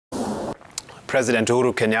President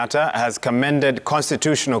Uhuru Kenyatta has commended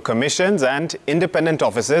constitutional commissions and independent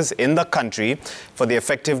officers in the country for the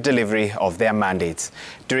effective delivery of their mandates.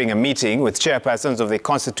 During a meeting with chairpersons of the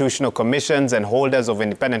constitutional commissions and holders of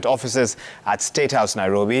independent offices at State House,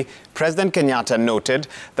 Nairobi, President Kenyatta noted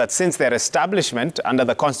that since their establishment under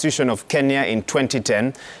the Constitution of Kenya in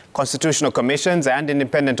 2010, constitutional commissions and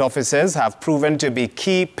independent officers have proven to be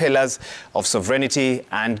key pillars of sovereignty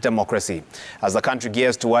and democracy. As the country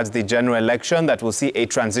gears towards the general election that will see a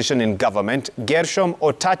transition in government, Gershom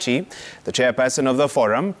Otachi, the chairperson of the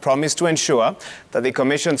forum, promised to ensure that the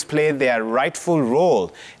commissions play their rightful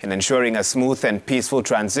role in ensuring a smooth and peaceful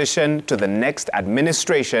transition to the next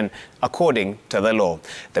administration according to the law.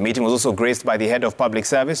 The meeting was also graced by the head of public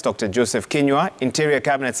service, Dr. Joseph Kinyua, Interior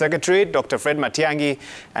Cabinet Secretary, Dr. Fred Matiang'i,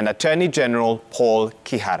 and Attorney General Paul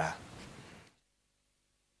Kihara.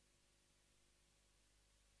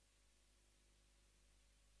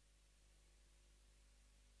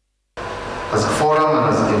 As a forum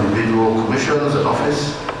and as individual commissioners and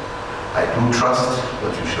office, I do trust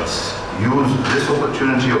that you shall use this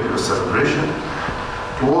opportunity of your celebration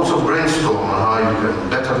to also brainstorm on how you can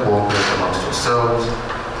better cooperate amongst yourselves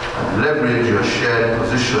and leverage your shared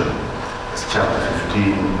position as Chapter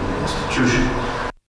 15 institution.